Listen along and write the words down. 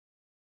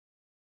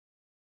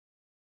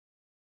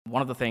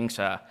one of the things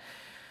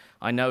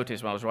I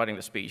noticed when I was writing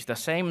the speech, the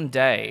same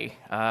day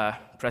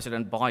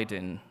President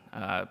Biden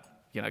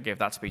gave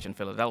that speech in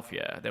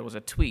Philadelphia, there was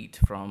a tweet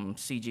from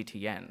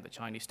CGTN, the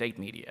Chinese state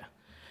media,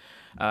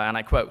 and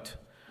I quote,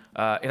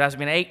 "It has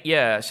been 8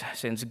 years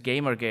since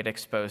Gamergate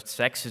exposed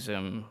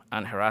sexism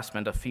and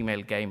harassment of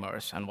female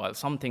gamers, and while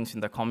some things in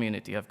the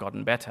community have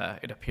gotten better,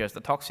 it appears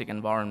the toxic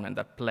environment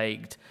that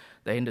plagued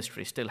the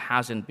industry still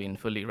hasn't been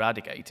fully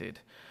eradicated."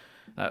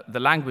 The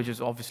language is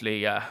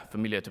obviously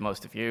familiar to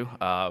most of you.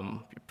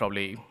 You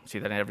probably see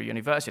that in every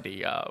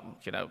university,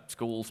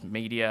 schools,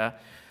 media.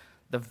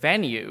 The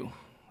venue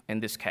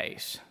in this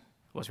case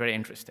was very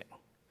interesting.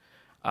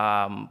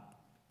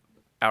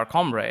 Our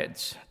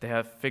comrades, they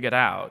have figured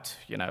out,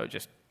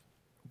 just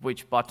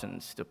which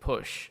buttons to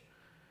push,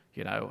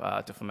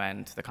 to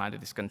foment the kind of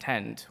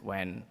discontent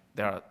when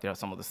there are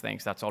some of those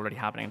things that's already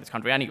happening in this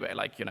country anyway.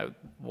 Like,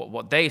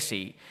 what they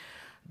see,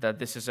 that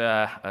this is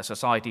a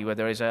society where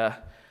there is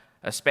a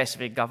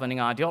specific governing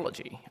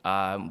ideology,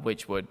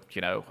 which would,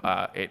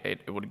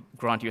 it would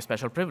grant you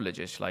special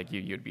privileges. Like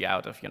you'd be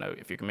out of,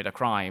 if you commit a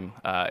crime,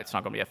 it's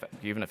not going to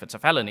be, even if it's a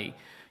felony,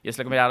 you're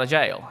still going to be out of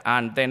jail.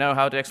 And they know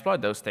how to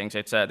exploit those things.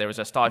 There is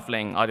a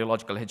stifling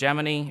ideological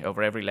hegemony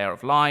over every layer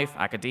of life,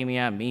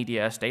 academia,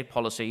 media, state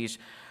policies,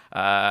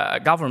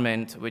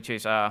 government, which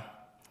is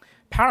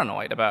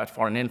paranoid about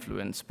foreign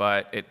influence,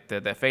 but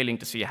they're failing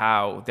to see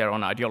how their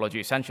own ideology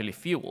essentially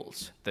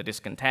fuels the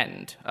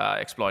discontent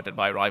exploited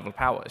by rival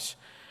powers.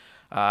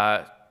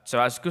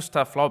 So as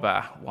Gustave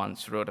Flaubert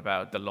once wrote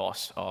about the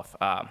loss of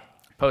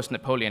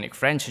post-Napoleonic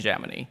French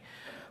hegemony,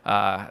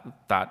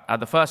 that at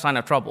the first sign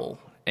of trouble,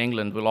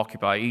 England will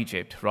occupy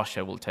Egypt,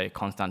 Russia will take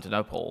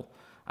Constantinople,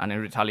 and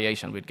in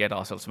retaliation we'd get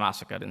ourselves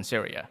massacred in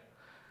Syria.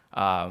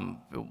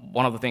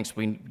 One of the things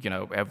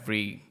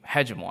every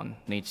hegemon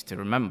needs to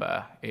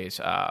remember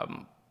is,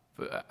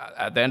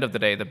 at the end of the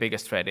day, the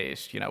biggest threat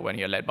is, when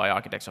you're led by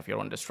architects of your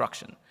own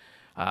destruction.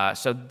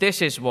 So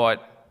this is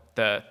what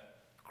the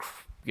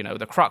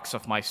crux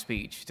of my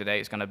speech today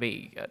is going to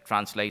be,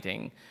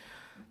 translating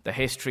the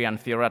history and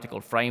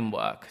theoretical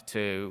framework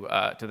to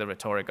the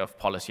rhetoric of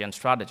policy and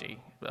strategy.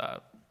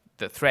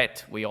 The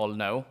threat, we all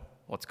know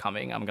what's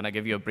coming. I'm going to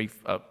give you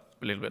a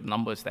little bit of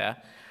numbers there.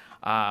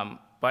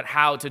 But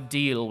how to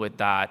deal with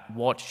that,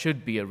 what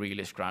should be a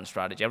realist grand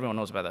strategy. Everyone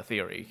knows about the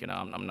theory,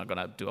 I'm not going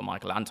to do a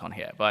Michael Anton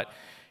here, but,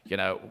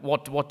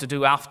 what to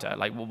do after,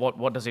 like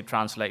what does it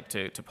translate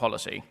to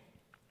policy?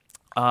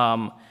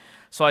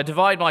 So I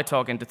divide my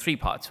talk into 3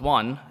 parts.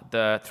 1,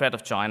 the threat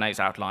of China is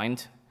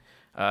outlined.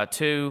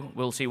 2,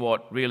 we'll see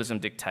what realism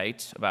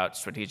dictates about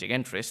strategic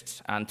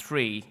interests. And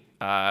 3,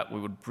 we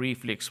would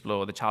briefly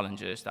explore the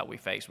challenges that we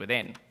face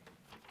within.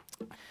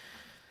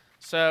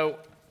 So,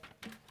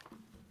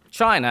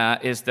 China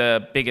is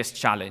the biggest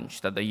challenge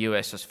that the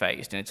U.S. has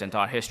faced in its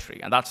entire history,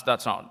 and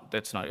it's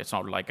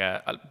not like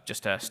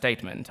just a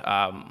statement.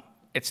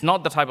 It's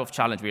not the type of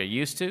challenge we are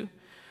used to,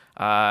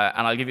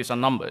 and I'll give you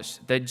some numbers.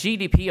 The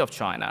GDP of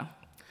China,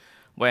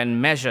 when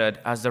measured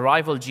as the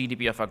rival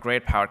GDP of a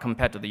great power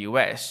compared to the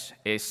U.S.,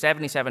 is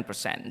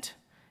 77%.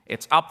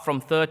 It's up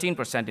from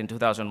 13% in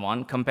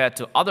 2001 compared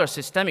to other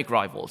systemic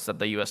rivals that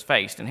the U.S.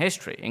 faced in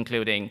history,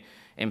 including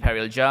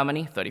Imperial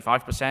Germany,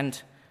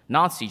 35%.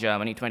 Nazi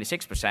Germany,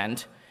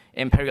 26%,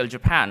 Imperial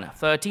Japan,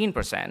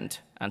 13%,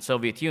 and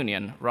Soviet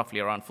Union, roughly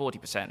around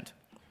 40%.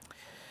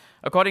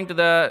 According to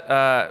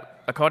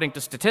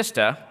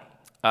Statista,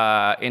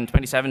 in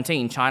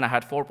 2017, China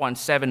had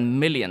 4.7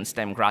 million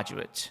STEM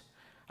graduates,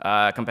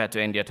 compared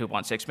to India,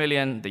 2.6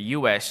 million. The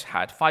US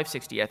had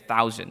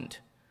 568,000.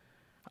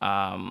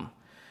 When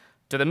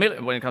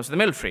it comes to the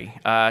military,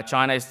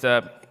 China is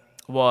the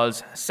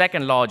world's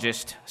second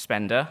largest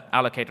spender,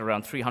 allocated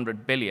around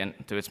 $300 billion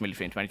to its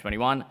military in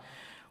 2021,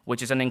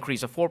 which is an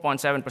increase of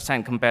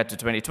 4.7% compared to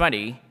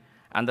 2020,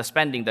 and the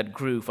spending that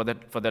grew for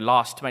the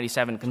last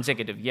 27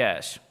 consecutive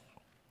years.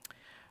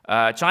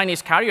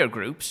 Chinese carrier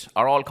groups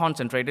are all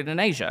concentrated in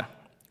Asia.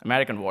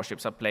 American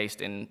warships are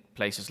placed in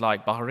places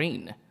like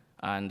Bahrain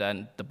and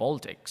the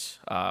Baltics,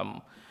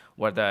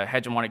 where the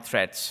hegemonic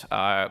threats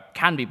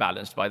can be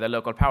balanced by the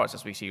local powers,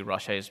 as we see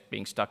Russia is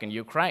being stuck in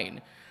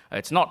Ukraine.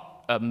 It's not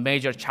a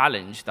major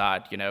challenge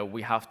that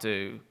we have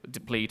to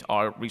deplete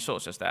our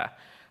resources there.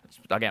 It's,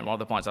 again, one of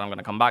the points that I'm going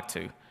to come back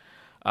to.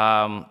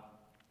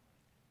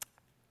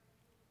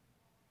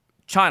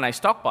 China is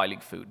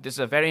stockpiling food. This is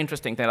a very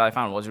interesting thing that I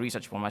found was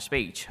research for my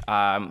speech.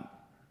 At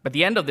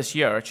the end of this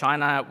year,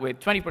 China, with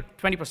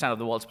 20% of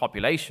the world's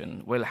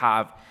population, will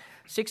have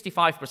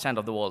 65%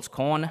 of the world's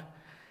corn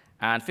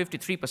and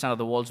 53% of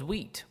the world's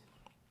wheat.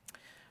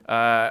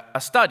 A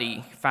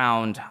study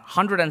found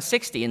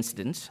 160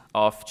 incidents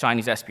of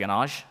Chinese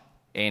espionage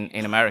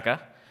in America,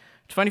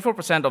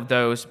 24% of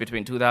those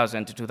between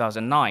 2000 to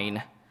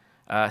 2009,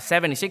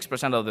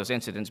 76% of those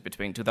incidents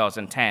between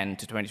 2010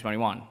 to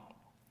 2021.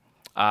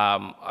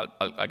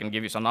 I can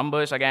give you some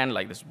numbers again,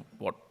 like this is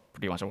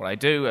pretty much what I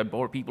do. I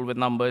bore people with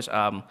numbers.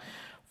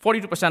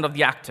 42% of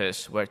the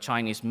actors were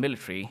Chinese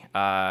military,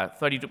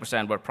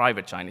 32% were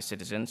private Chinese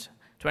citizens,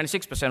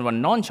 26% were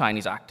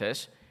non-Chinese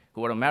actors,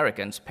 who were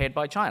Americans paid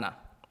by China.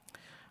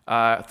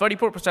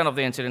 34% of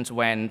the incidents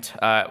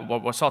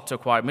were sought to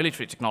acquire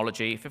military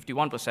technology,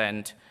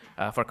 51%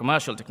 for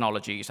commercial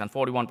technologies, and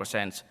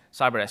 41%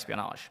 cyber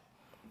espionage.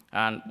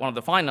 And one of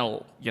the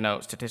final,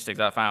 statistics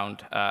that I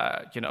found,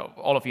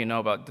 all of you know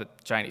about the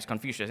Chinese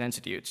Confucius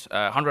Institutes,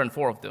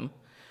 104 of them.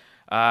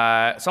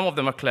 Some of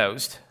them are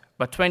closed,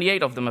 but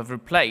 28 of them have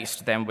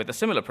replaced them with a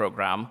similar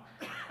program,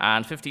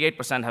 and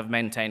 58% have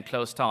maintained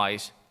close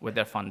ties with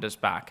their funders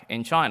back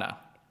in China.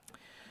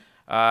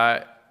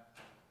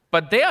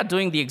 But they are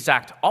doing the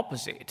exact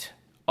opposite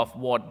of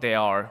what they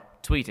are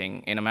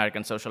tweeting in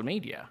American social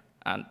media.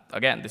 And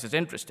again, this is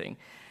interesting.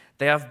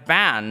 They have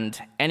banned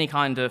any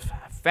kind of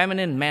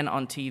feminine men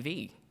on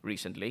TV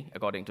recently,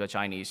 according to a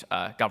Chinese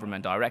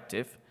government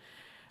directive.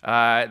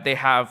 They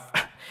have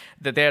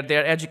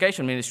their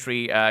education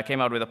ministry came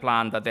out with a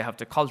plan that they have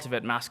to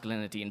cultivate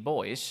masculinity in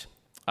boys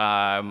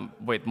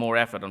with more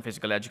effort on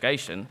physical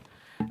education.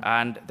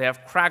 And they have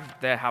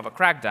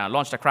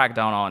launched a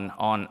crackdown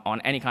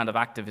on any kind of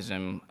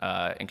activism,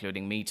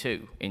 including Me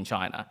Too, in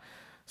China.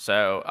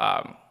 So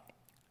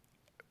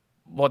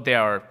what they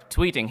are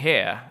tweeting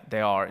here,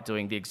 they are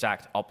doing the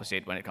exact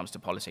opposite when it comes to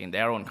policy in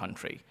their own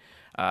country.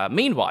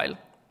 Meanwhile,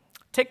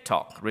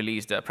 TikTok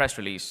released a press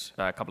release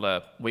a couple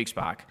of weeks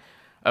back,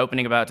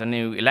 opening about a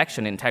new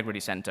election integrity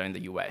center in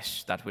the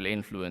US that will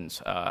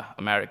influence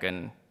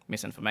American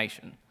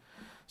misinformation.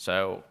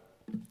 So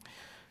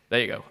there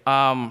you go.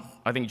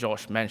 I think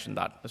Josh mentioned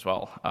that as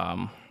well.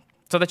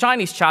 So the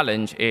Chinese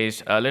challenge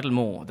is a little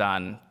more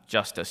than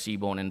just a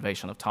seaborne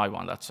invasion of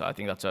Taiwan. I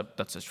think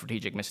that's a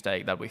strategic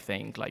mistake that we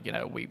think,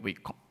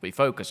 we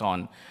focus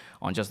on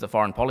just the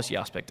foreign policy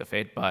aspect of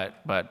it,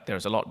 but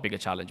there's a lot bigger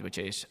challenge, which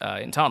is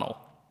internal.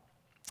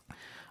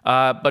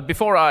 But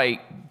before I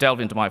delve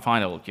into my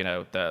final,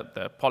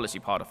 the policy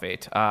part of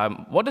it,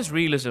 what does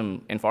realism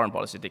in foreign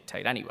policy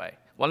dictate anyway?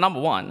 Well, number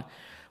one,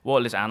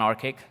 world is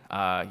anarchic.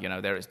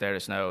 There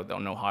is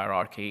no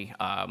hierarchy.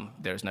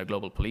 There is no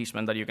global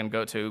policeman that you can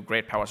go to.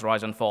 Great powers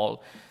rise and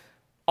fall,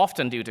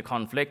 often due to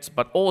conflicts,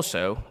 but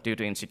also due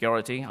to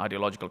insecurity,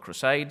 ideological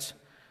crusades,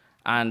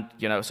 and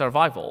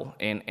survival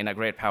in a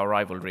great power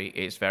rivalry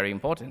is very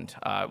important.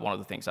 One of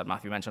the things that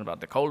Matthew mentioned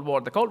about the Cold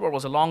War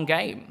was a long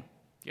game.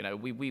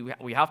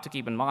 We have to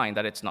keep in mind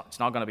that it's not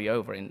going to be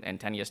over in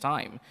 10 years'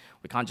 time.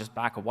 We can't just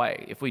back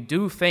away. If we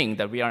do think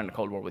that we are in a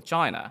Cold War with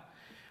China,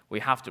 we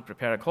have to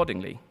prepare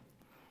accordingly.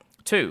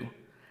 2,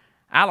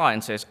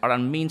 alliances are a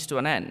means to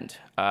an end.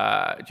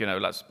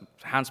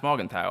 Hans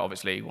Morgenthau,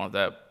 obviously one of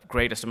the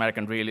greatest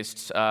American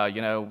realists,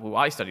 who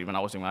I studied when I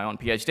was doing my own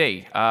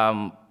PhD.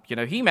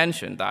 He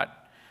mentioned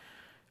that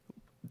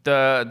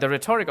the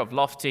rhetoric of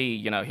lofty,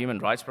 human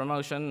rights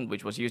promotion,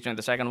 which was used during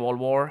the Second World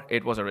War,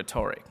 it was a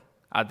rhetoric.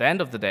 At the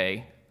end of the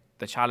day,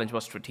 the challenge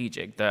was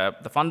strategic.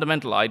 The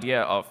fundamental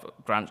idea of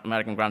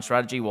American grand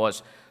strategy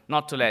was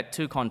not to let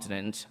two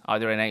continents,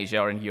 either in Asia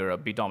or in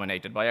Europe, be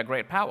dominated by a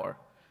great power.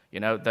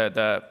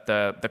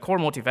 The core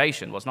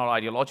motivation was not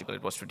ideological,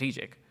 it was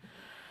strategic.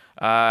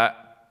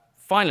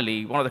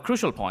 Finally, one of the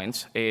crucial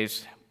points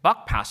is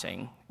buck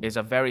passing is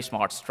a very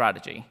smart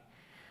strategy,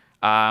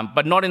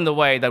 but not in the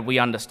way that we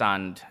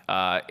understand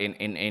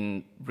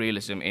in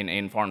realism,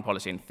 in foreign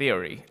policy, in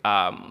theory.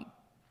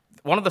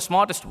 One of the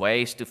smartest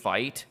ways to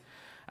fight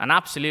an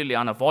absolutely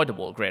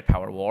unavoidable great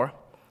power war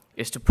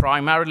is to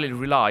primarily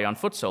rely on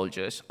foot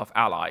soldiers of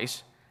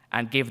allies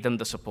and give them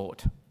the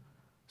support.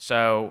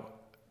 So,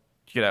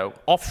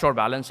 offshore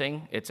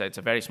balancing, it's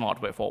a very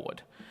smart way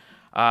forward.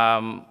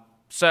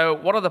 So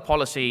what are the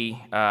policy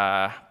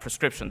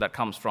prescription that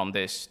comes from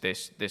this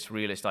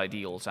realist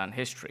ideals and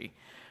history?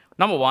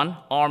 Number one,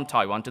 arm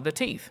Taiwan to the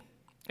teeth.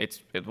 It's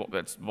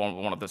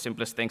one of the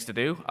simplest things to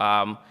do.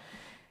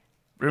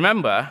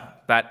 Remember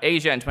that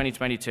Asia in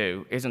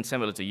 2022 isn't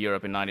similar to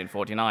Europe in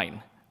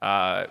 1949.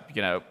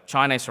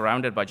 China is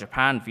surrounded by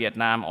Japan,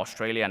 Vietnam,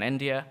 Australia, and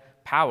India,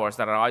 powers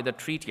that are either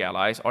treaty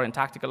allies or in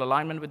tactical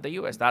alignment with the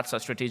US. That's a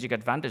strategic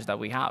advantage that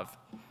we have.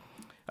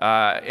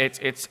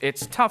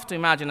 It's tough to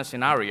imagine a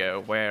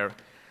scenario where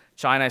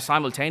China is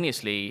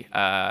simultaneously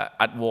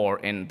at war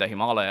in the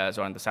Himalayas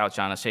or in the South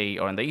China Sea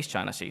or in the East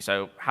China Sea.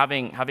 So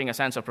having a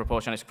sense of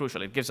proportion is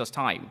crucial. It gives us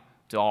time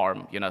to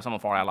arm some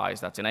of our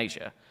allies that's in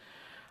Asia.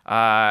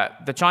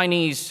 The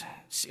Chinese,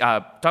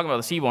 talking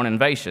about the seaborne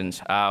invasions,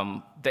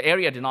 the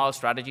area denial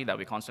strategy that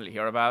we constantly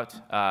hear about,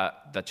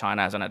 that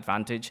China has an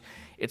advantage,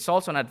 it's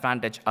also an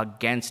advantage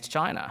against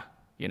China.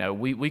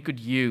 We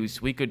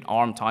could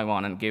arm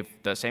Taiwan and give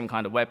the same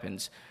kind of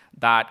weapons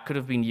that could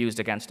have been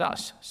used against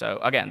us. So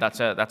again, that's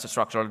a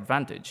structural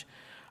advantage.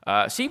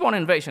 Seaborne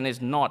invasion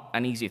is not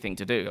an easy thing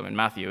to do. I mean,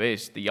 Matthew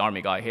is the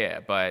army guy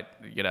here, but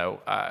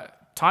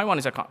Taiwan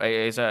is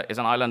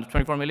an island of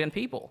 24 million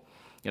people.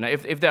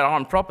 If they're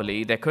armed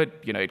properly, it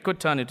could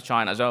turn into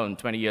China's own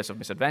 20 years of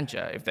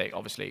misadventure if they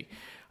obviously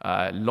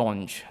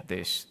launch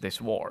this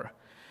war.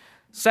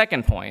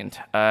 Second point,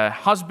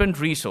 husband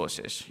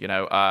resources.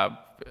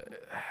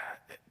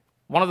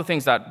 One of the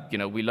things that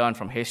we learn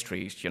from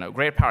history is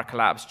great power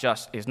collapse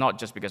is not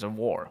just because of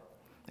war.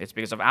 It's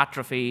because of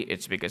atrophy,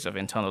 it's because of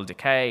internal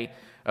decay,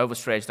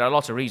 overstretch. There are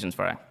lots of reasons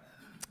for it.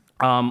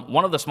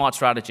 One of the smart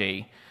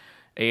strategy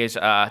is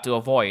to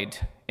avoid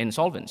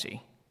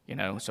insolvency.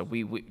 So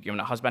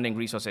husbanding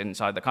resources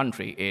inside the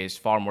country is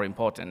far more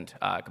important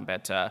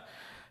compared to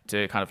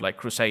kind of like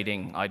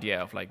crusading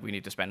idea of like we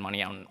need to spend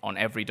money on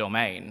every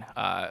domain.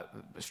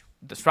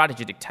 The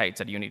strategy dictates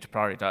that you need to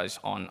prioritize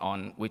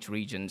on which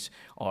regions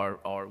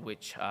or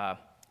which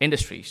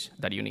industries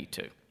that you need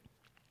to.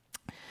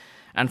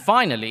 And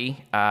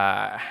finally,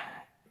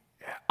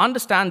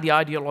 understand the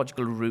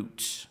ideological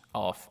roots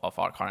of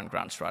our current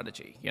grand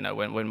strategy.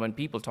 When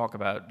people talk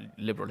about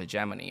liberal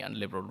hegemony and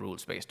liberal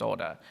rules-based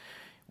order,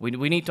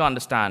 we need to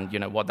understand,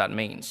 what that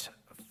means.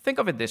 Think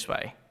of it this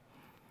way.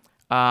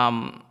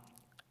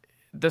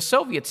 The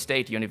Soviet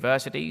state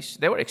universities,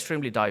 they were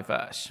extremely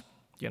diverse.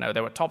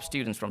 There were top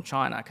students from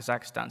China,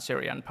 Kazakhstan,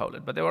 Syria, and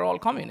Poland, but they were all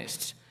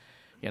communists.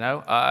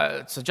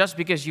 So just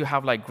because you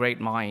have like great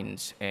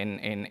minds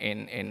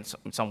in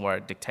somewhere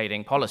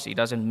dictating policy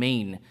doesn't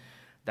mean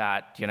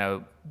that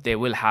they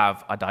will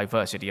have a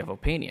diversity of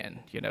opinion.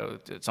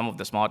 Some of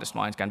the smartest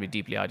minds can be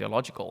deeply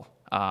ideological.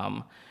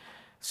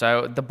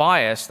 So the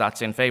bias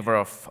that's in favor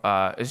of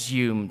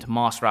assumed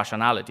mass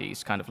rationality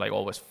is kind of like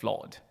always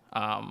flawed.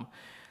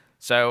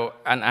 So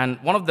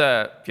one of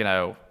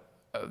the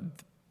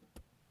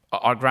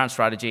our grand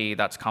strategy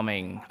that's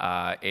coming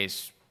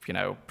is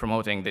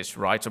promoting this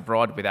rights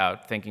abroad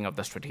without thinking of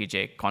the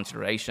strategic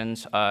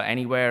considerations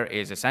anywhere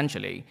is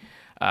essentially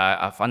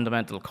a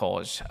fundamental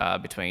cause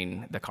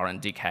between the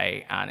current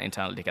decay and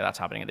internal decay that's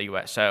happening in the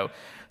US. So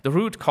the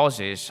root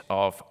causes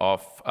of our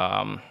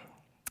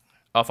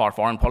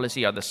foreign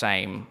policy are the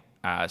same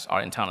as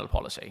our internal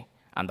policy,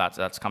 and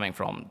that's coming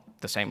from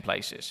the same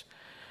places.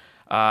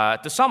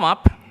 To sum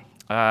up,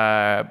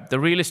 the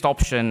realist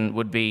option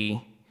would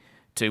be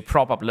to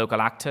prop up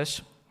local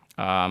actors,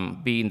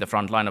 be in the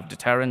front line of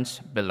deterrence,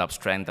 build up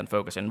strength and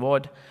focus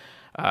inward.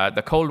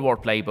 The Cold War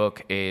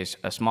playbook is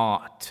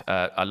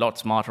a lot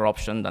smarter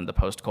option than the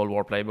post-Cold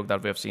War playbook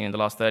that we have seen in the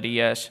last 30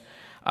 years.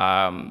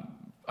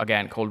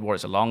 Again, Cold War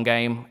is a long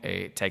game.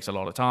 It takes a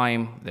lot of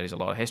time. There is a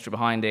lot of history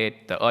behind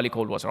it. The early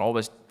Cold Wars are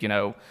always,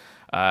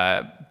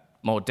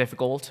 more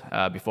difficult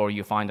before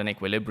you find an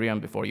equilibrium,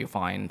 before you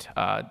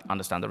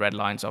understand the red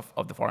lines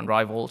of the foreign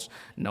rivals,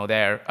 know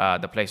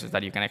the places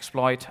that you can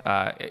exploit.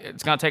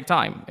 It's going to take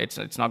time.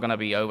 It's not going to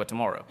be over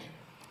tomorrow.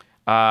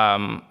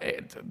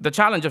 The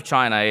challenge of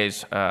China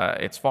is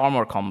it's far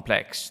more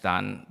complex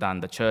than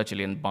the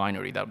Churchillian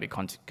binary that we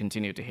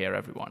continue to hear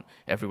everywhere.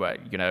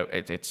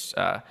 It's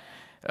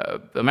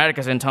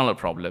America's internal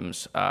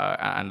problems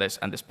and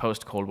this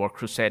post-Cold War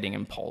crusading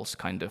impulse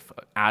kind of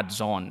adds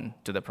on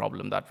to the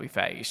problem that we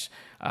face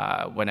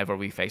whenever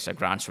we face a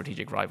grand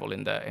strategic rival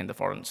in the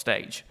foreign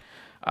stage.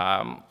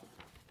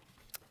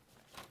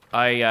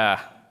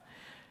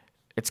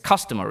 It's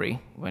customary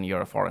when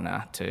you're a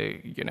foreigner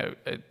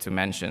to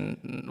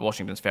mention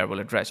Washington's farewell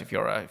address if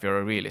you're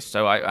a realist.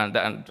 So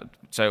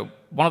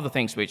one of the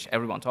things which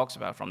everyone talks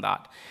about from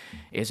that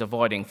is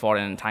avoiding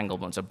foreign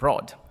entanglements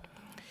abroad.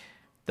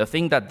 The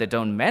thing that they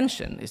don't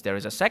mention is there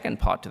is a second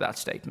part to that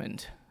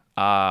statement.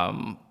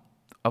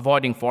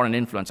 Avoiding foreign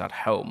influence at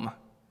home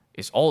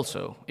is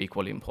also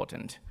equally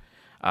important.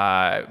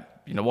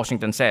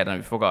 Washington said, and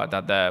we forgot,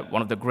 that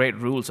one of the great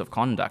rules of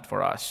conduct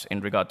for us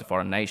in regard to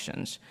foreign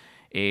nations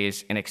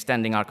is in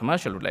extending our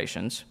commercial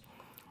relations,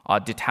 our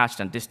detached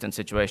and distant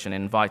situation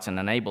invites and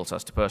enables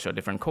us to pursue a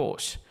different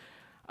course,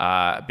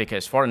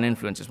 because foreign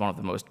influence is one of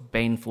the most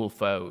baneful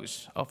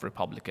foes of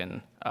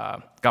Republican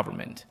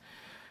government.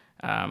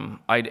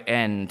 I'd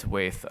end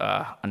with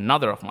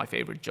another of my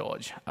favorite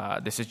George.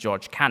 This is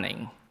George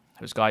Canning,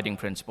 whose guiding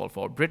principle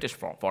for British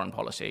foreign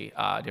policy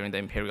during the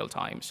imperial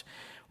times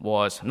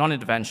was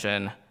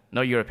non-intervention,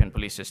 no European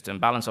police system,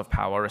 balance of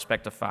power,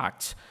 respect of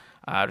facts,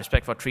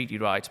 respect for treaty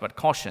rights, but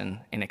caution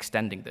in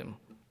extending them.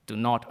 Do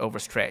not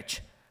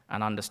overstretch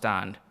and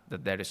understand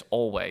that there is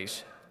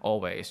always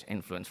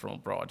influence from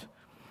abroad.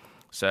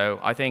 So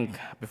I think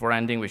before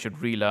ending, we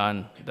should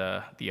relearn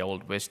the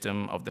old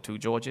wisdom of the two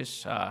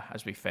Georges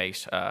as we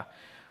face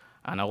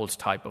an old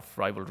type of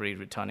rivalry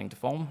returning to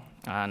form.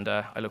 And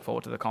I look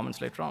forward to the comments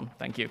later on.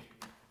 Thank you.